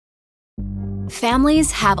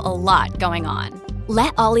Families have a lot going on.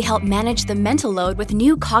 Let Ollie help manage the mental load with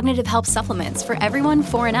new cognitive help supplements for everyone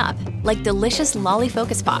 4 and up, like delicious Lolly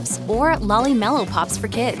Focus Pops or Lolly Mellow Pops for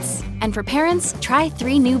kids. And for parents, try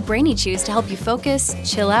 3 new Brainy Chews to help you focus,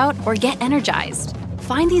 chill out, or get energized.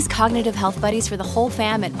 Find these cognitive health buddies for the whole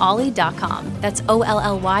fam at ollie.com. That's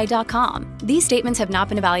OLLY.com. These statements have not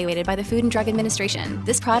been evaluated by the Food and Drug Administration.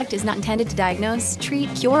 This product is not intended to diagnose,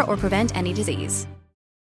 treat, cure, or prevent any disease.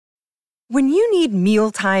 When you need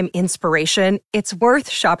mealtime inspiration, it's worth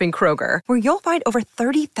shopping Kroger, where you'll find over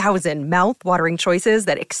 30,000 mouth-watering choices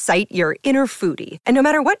that excite your inner foodie. And no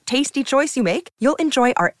matter what tasty choice you make, you'll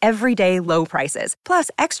enjoy our everyday low prices, plus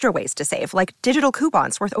extra ways to save, like digital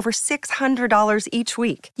coupons worth over $600 each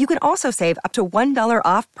week. You can also save up to $1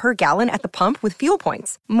 off per gallon at the pump with fuel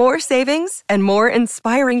points. More savings and more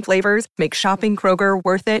inspiring flavors make shopping Kroger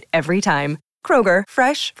worth it every time. Kroger,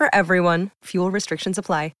 fresh for everyone. Fuel restrictions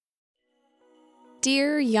apply.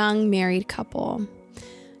 Dear young married couple,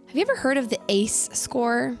 have you ever heard of the ACE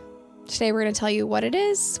score? Today we're going to tell you what it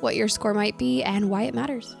is, what your score might be, and why it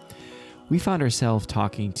matters. We found ourselves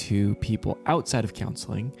talking to people outside of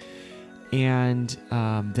counseling, and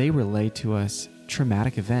they relate to us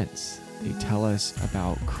traumatic events. They tell us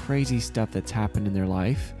about crazy stuff that's happened in their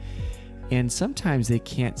life, and sometimes they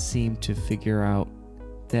can't seem to figure out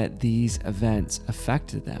that these events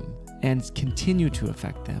affected them and continue to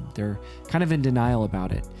affect them. They're kind of in denial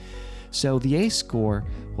about it. So the ACE score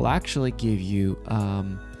will actually give you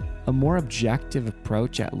a more objective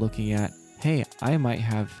approach at looking at, hey, I might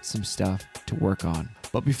have some stuff to work on.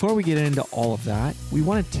 But before we get into all of that, we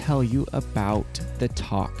want to tell you about the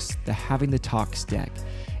Talks, the Having the Talks deck.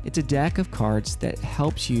 It's a deck of cards that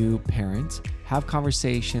helps you parents have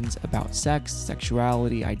conversations about sex,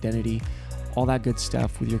 sexuality, identity, all that good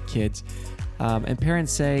stuff with your kids. And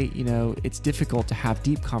parents say, it's difficult to have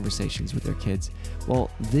deep conversations with their kids.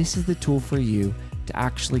 Well, this is the tool for you to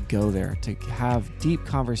actually go there, to have deep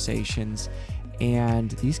conversations.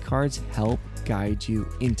 And these cards help guide you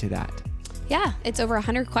into that. Yeah, it's over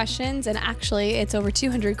 100 questions, and actually it's over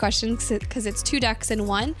 200 questions because it's 2 decks in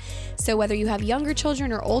one. So whether you have younger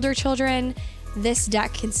children or older children, this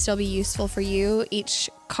deck can still be useful for you. Each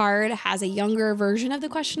card has a younger version of the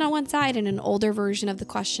question on one side and an older version of the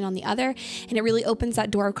question on the other. And it really opens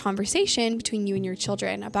that door of conversation between you and your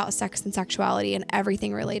children about sex and sexuality and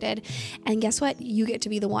everything related. And guess what? You get to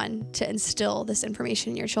be the one to instill this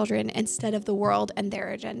information in your children instead of the world and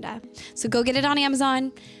their agenda. So go get it on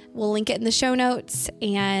Amazon. We'll link it in the show notes,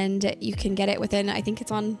 and you can get it within, I think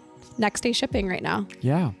it's on next day shipping right now.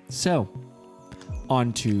 Yeah. So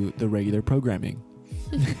on to the regular programming.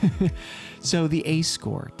 So the ACE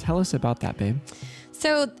score, tell us about that, babe.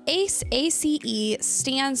 So ACE, ACE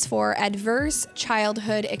stands for Adverse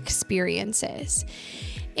Childhood Experiences.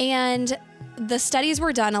 And the studies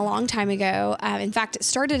were done a long time ago. In fact, it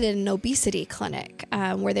started in an obesity clinic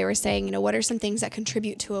where they were saying, what are some things that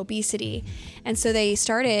contribute to obesity? And so they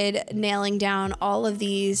started nailing down all of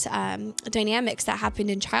these dynamics that happened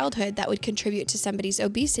in childhood that would contribute to somebody's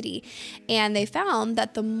obesity. And they found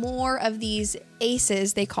that the more of these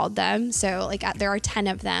ACEs, they called them, so there are 10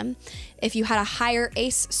 of them, if you had a higher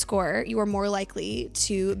ACE score, you were more likely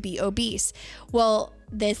to be obese. Well,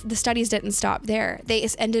 the studies didn't stop there. They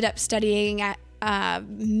ended up studying at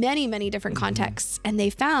many, many different contexts, and they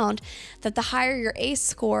found that the higher your ACE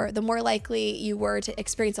score, the more likely you were to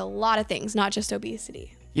experience a lot of things, not just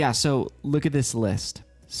obesity. Yeah, so look at this list.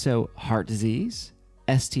 So heart disease,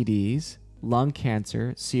 STDs, lung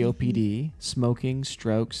cancer, COPD, smoking,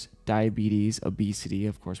 strokes, diabetes, obesity,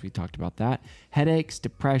 of course we talked about that, headaches,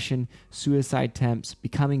 depression, suicide attempts,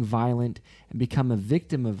 becoming violent, and become a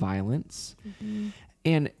victim of violence.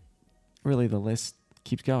 And really the list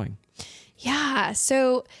keeps going. Yeah.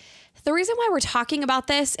 So the reason why we're talking about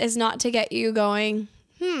this is not to get you going,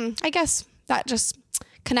 I guess that just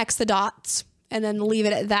connects the dots and then leave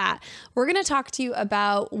it at that. We're going to talk to you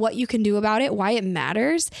about what you can do about it, why it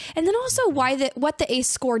matters, and then also what the ACE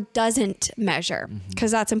score doesn't measure, because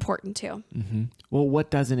that's important too. Well, what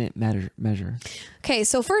doesn't it measure? Okay.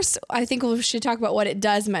 So first, I think we should talk about what it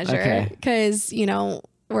does measure, because,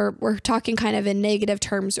 we're talking kind of in negative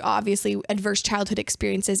terms. Obviously, adverse childhood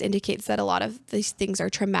experiences indicates that a lot of these things are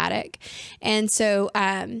traumatic. And so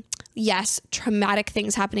yes, traumatic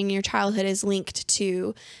things happening in your childhood is linked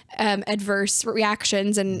to adverse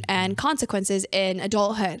reactions and consequences in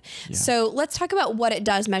adulthood. Yeah. So let's talk about what it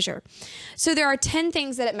does measure. So there are 10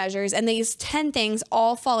 things that it measures, and these 10 things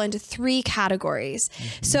all fall into 3 categories.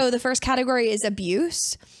 So the first category is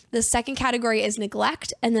abuse. The second category is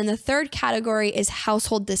neglect. And then the third category is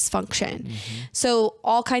household dysfunction. So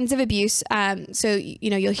all kinds of abuse. So,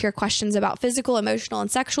 you'll hear questions about physical, emotional,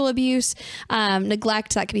 and sexual abuse,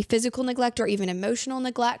 neglect. That could be physical neglect or even emotional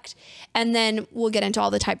neglect. And then we'll get into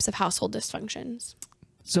all the types of household dysfunctions.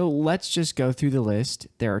 So let's just go through the list.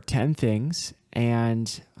 There are 10 things,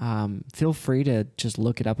 and feel free to just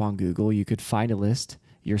look it up on Google. You could find a list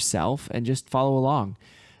yourself and just follow along.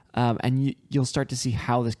 And you'll start to see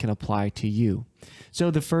how this can apply to you.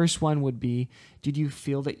 So the first one would be, did you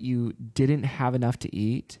feel that you didn't have enough to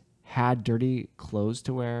eat, had dirty clothes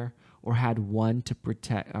to wear, or had one to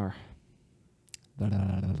protect, or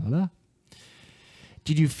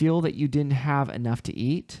Did you feel that you didn't have enough to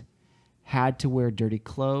eat, had to wear dirty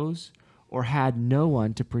clothes, or had no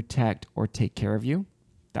one to protect or take care of you?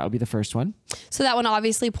 That would be the first one. So that one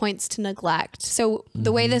obviously points to neglect. So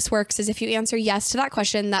the way this works is if you answer yes to that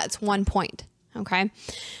question, that's 1 point. Okay.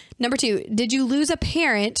 Number 2, did you lose a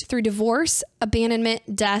parent through divorce,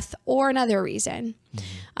 abandonment, death, or another reason?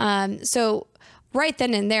 So right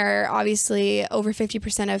then and there, obviously over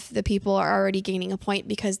 50% of the people are already gaining a point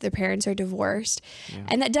because their parents are divorced. Yeah.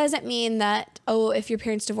 And that doesn't mean that, if your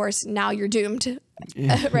parents divorced, now you're doomed.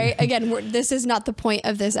 Right? Again, this is not the point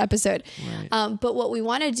of this episode. Right. But what we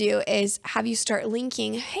want to do is have you start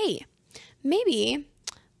linking, hey, maybe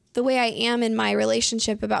the way I am in my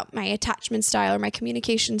relationship about my attachment style or my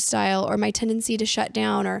communication style or my tendency to shut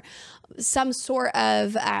down or some sort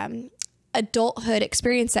of adulthood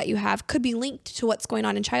experience that you have could be linked to what's going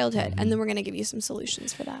on in childhood. And then we're going to give you some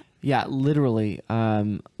solutions for that. Yeah, literally.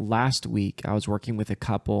 Last week, I was working with a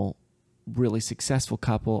couple, really successful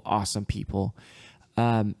couple, awesome people.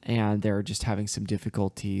 And they're just having some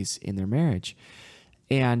difficulties in their marriage.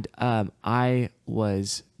 And I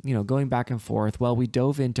was, going back and forth. Well, we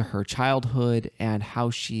dove into her childhood and how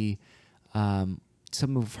she,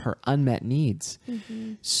 some of her unmet needs.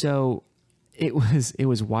 So it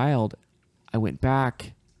was wild. I went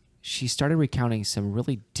back. She started recounting some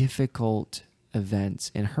really difficult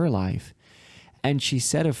events in her life. And she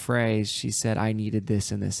said a phrase. She said, I needed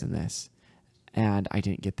this and this and this. And I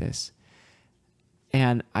didn't get this.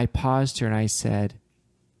 And I paused her and I said,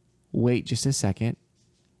 wait just a second.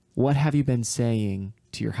 What have you been saying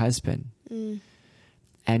to your husband?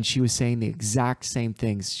 And she was saying the exact same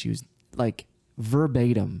things. She was like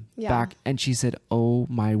verbatim back. And she said, oh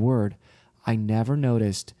my word, I never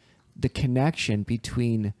noticed the connection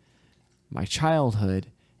between my childhood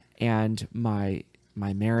and my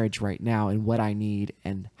marriage right now and what I need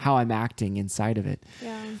and how I'm acting inside of it.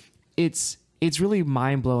 Yeah. It's really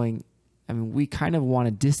mind-blowing. I mean, we kind of want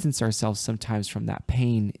to distance ourselves sometimes from that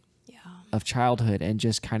pain of childhood and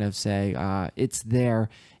just kind of say, it's there,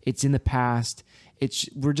 it's in the past,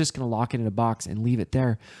 we're just going to lock it in a box and leave it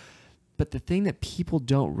there. But the thing that people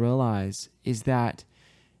don't realize is that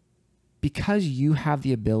because you have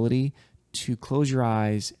the ability to close your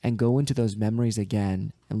eyes and go into those memories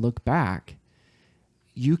again and look back,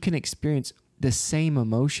 you can experience the same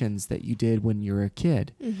emotions that you did when you were a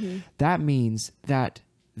kid. That means that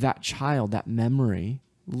child, that memory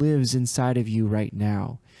lives inside of you right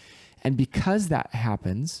now. And because that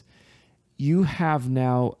happens, you have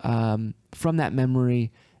now, from that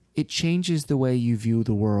memory, it changes the way you view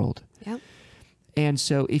the world. Yep. And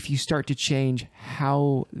so if you start to change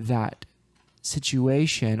how that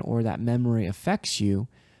situation or that memory affects you,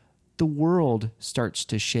 the world starts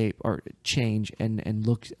to shape or change and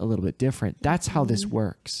look a little bit different. That's how this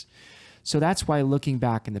works. So that's why looking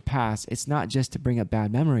back in the past, it's not just to bring up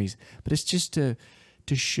bad memories, but it's just to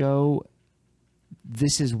show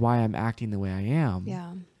this is why I'm acting the way I am.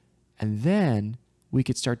 Yeah. And then we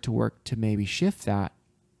could start to work to maybe shift that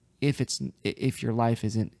if your life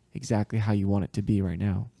isn't exactly how you want it to be right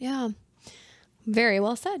now. Yeah. Very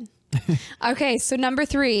well said. Okay, so number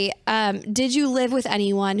 3, did you live with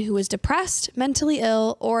anyone who was depressed, mentally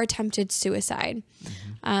ill, or attempted suicide?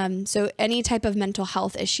 So any type of mental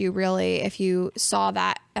health issue, really, if you saw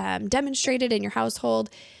that demonstrated in your household,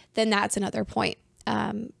 then that's another point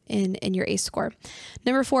in your ACE score.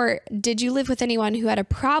 Number 4, did you live with anyone who had a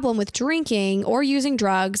problem with drinking or using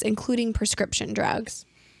drugs, including prescription drugs?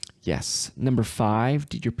 Yes. Number 5,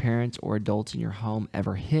 did your parents or adults in your home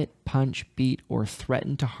ever hit, punch, beat, or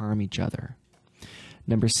threaten to harm each other?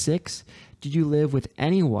 Number 6, did you live with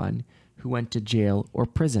anyone who went to jail or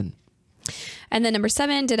prison? And then number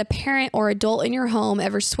 7, did a parent or adult in your home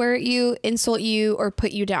ever swear at you, insult you, or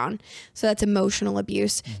put you down? So that's emotional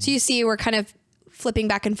abuse. So you see, we're kind of flipping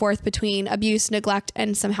back and forth between abuse, neglect,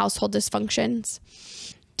 and some household dysfunctions.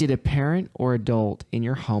 Did a parent or adult in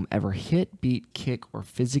your home ever hit, beat, kick, or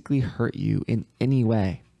physically hurt you in any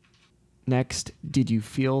way? Next, did you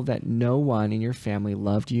feel that no one in your family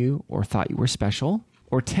loved you or thought you were special?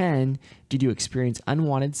 Or 10, did you experience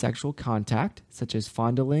unwanted sexual contact, such as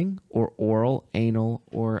fondling or oral, anal,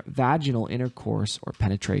 or vaginal intercourse or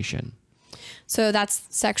penetration? So that's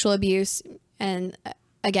sexual abuse. And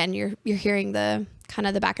again, you're hearing the kind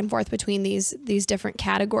of the back and forth between these different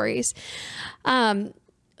categories.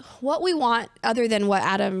 What we want, other than what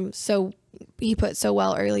Adam he put so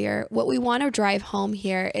well earlier, what we want to drive home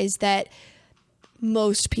here is that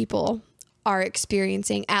most people are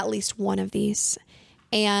experiencing at least one of these.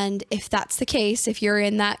 And if that's the case, if you're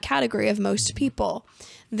in that category of most people,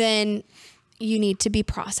 then you need to be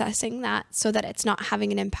processing that so that it's not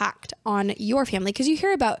having an impact on your family. Because you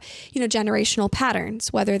hear about, generational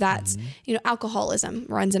patterns, whether that's, alcoholism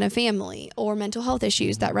runs in a family, or mental health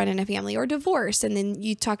issues that run in a family, or divorce. And then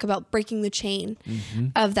you talk about breaking the chain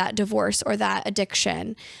of that divorce or that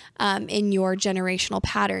addiction in your generational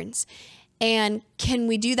patterns. And can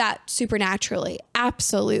we do that supernaturally?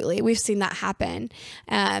 Absolutely. We've seen that happen.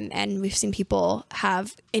 And we've seen people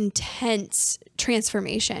have intense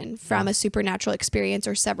transformation from a supernatural experience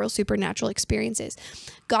or several supernatural experiences.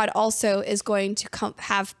 God also is going to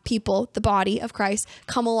have people, the body of Christ,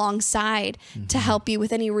 come alongside to help you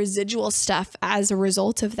with any residual stuff as a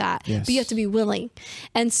result of that. Yes. But you have to be willing.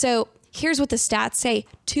 And so here's what the stats say.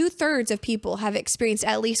 2/3 of people have experienced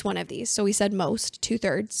at least one of these. So we said most,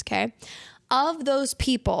 2/3, okay? Of those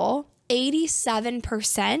people,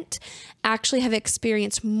 87% actually have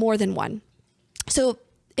experienced more than one. So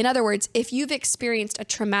in other words, if you've experienced a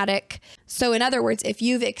traumatic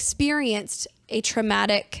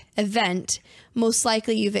event, most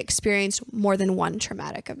likely you've experienced more than one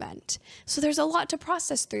traumatic event. So there's a lot to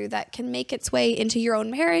process through that can make its way into your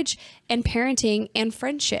own marriage and parenting and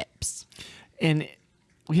friendships. And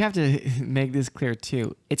we have to make this clear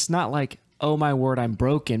too. It's not like, oh my word, I'm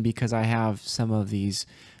broken because I have some of these,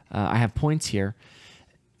 I have points here.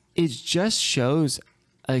 It just shows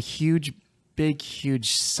a huge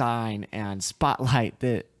sign and spotlight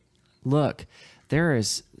that, look, there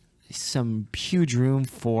is some huge room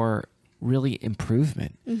for really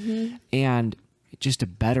improvement and just a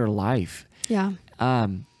better life. Yeah.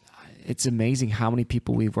 It's amazing how many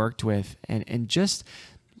people we've worked with and just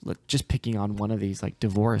picking on one of these, like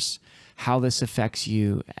divorce, how this affects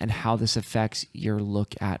you and how this affects your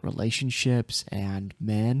look at relationships and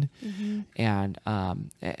men and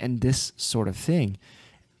this sort of thing.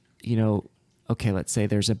 Okay, let's say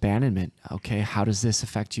there's abandonment. Okay, how does this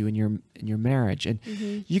affect you in your marriage? And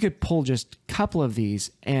you could pull just a couple of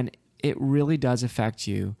these, and it really does affect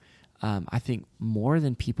you. I think more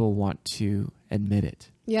than people want to admit it.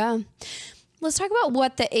 Yeah. Let's talk about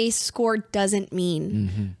what the ACE score doesn't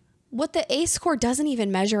mean. What the ACE score doesn't even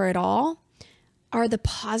measure at all are the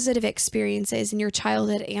positive experiences in your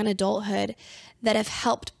childhood and adulthood that have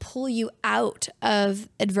helped pull you out of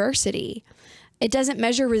adversity. It doesn't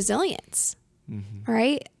measure resilience,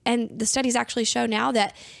 right? And the studies actually show now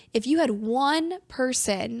that if you had one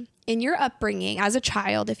person in your upbringing as a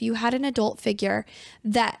child, if you had an adult figure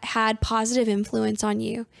that had positive influence on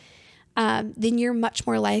you, then you're much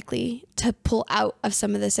more likely to pull out of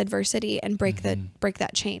some of this adversity and break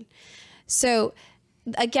that chain. So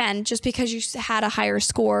again, just because you had a higher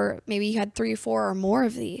score, maybe you had 3 or 4 or more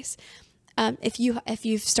of these, if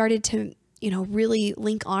you've started to really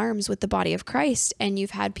link arms with the body of Christ and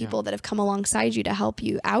you've had people that have come alongside you to help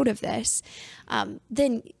you out of this,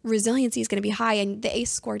 then resiliency is going to be high, and the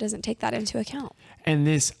ACE score doesn't take that into account. And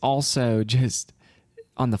this also, just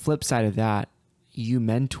on the flip side of that, you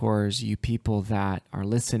mentors, you people that are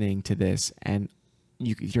listening to this, and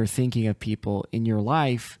you're thinking of people in your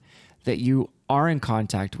life that you are in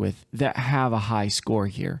contact with that have a high score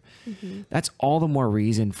here. That's all the more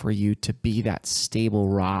reason for you to be that stable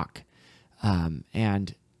rock,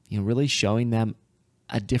 and really showing them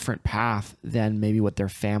a different path than maybe what their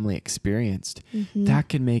family experienced. That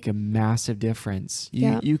can make a massive difference.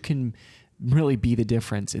 You can really be the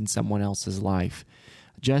difference in someone else's life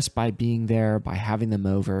just by being there, by having them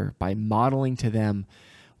over, by modeling to them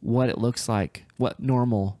what it looks like, what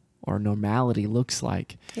normal or normality looks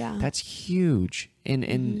like. That's huge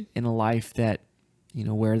in a life that,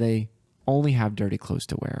 where they only have dirty clothes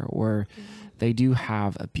to wear, or they do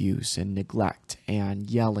have abuse and neglect and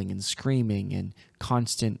yelling and screaming and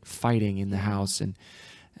constant fighting in the house.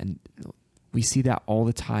 And we see that all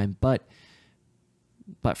the time. But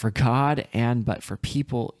but for God and but for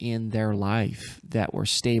people in their life that were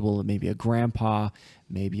stable, maybe a grandpa,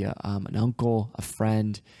 maybe an uncle, a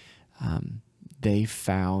friend. They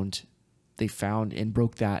found and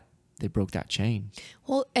broke that chain.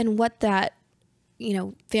 Well, and what that,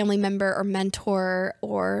 family member or mentor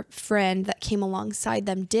or friend that came alongside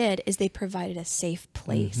them did is they provided a safe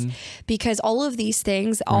place, because all of these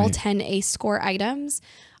things, all 10 ACE score items,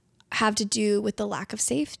 have to do with the lack of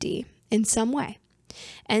safety in some way.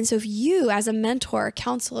 And so if you as a mentor,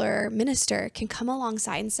 counselor, minister can come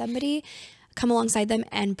alongside them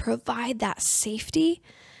and provide that safety,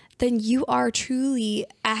 then you are truly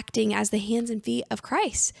acting as the hands and feet of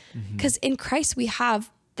Christ. Because in Christ, we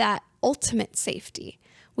have that ultimate safety.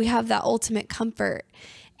 We have that ultimate comfort.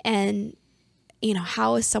 And,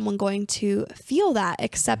 how is someone going to feel that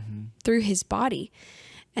except through his body?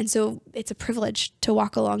 And so it's a privilege to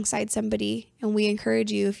walk alongside somebody. And we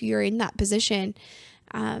encourage you, if you're in that position,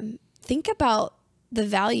 think about the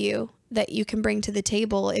value that you can bring to the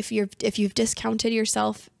table. If you've discounted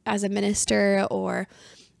yourself as a minister, or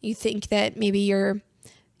you think that maybe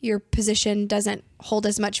your position doesn't hold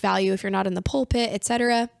as much value if you're not in the pulpit,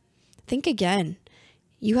 etc., think again.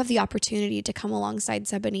 You have the opportunity to come alongside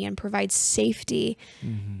somebody and provide safety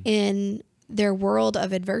in their world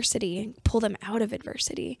of adversity, pull them out of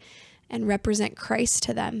adversity, and represent Christ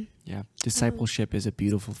to them. Yeah, discipleship is a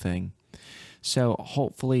beautiful thing. So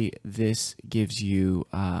hopefully this gives you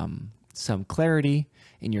some clarity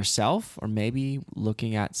in yourself, or maybe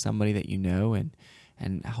looking at somebody that you know,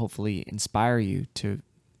 and hopefully inspire you to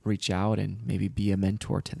reach out and maybe be a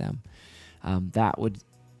mentor to them. That would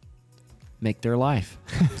make their life.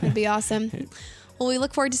 That'd be awesome. Well, we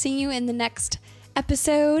look forward to seeing you in the next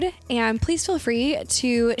episode, and please feel free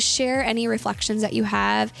to share any reflections that you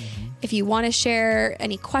have. If you want to share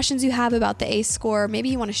any questions you have about the ACE score, maybe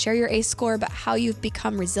you want to share your ACE score, but how you've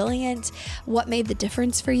become resilient, what made the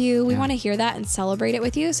difference for you. We want to hear that and celebrate it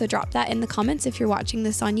with you. So drop that in the comments if you're watching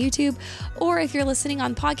this on YouTube, or if you're listening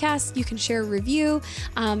on podcasts, you can share a review,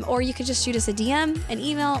 or you can just shoot us a DM, an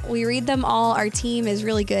email. We read them all. Our team is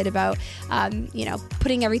really good about,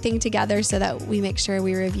 putting everything together so that we make sure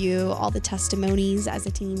we review all the testimonies as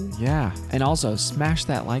a team. Yeah. And also smash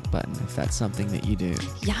that like button if that's something that you do.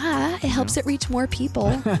 Yeah. It helps it reach more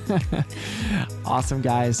people. Awesome,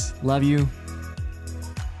 guys. Love you.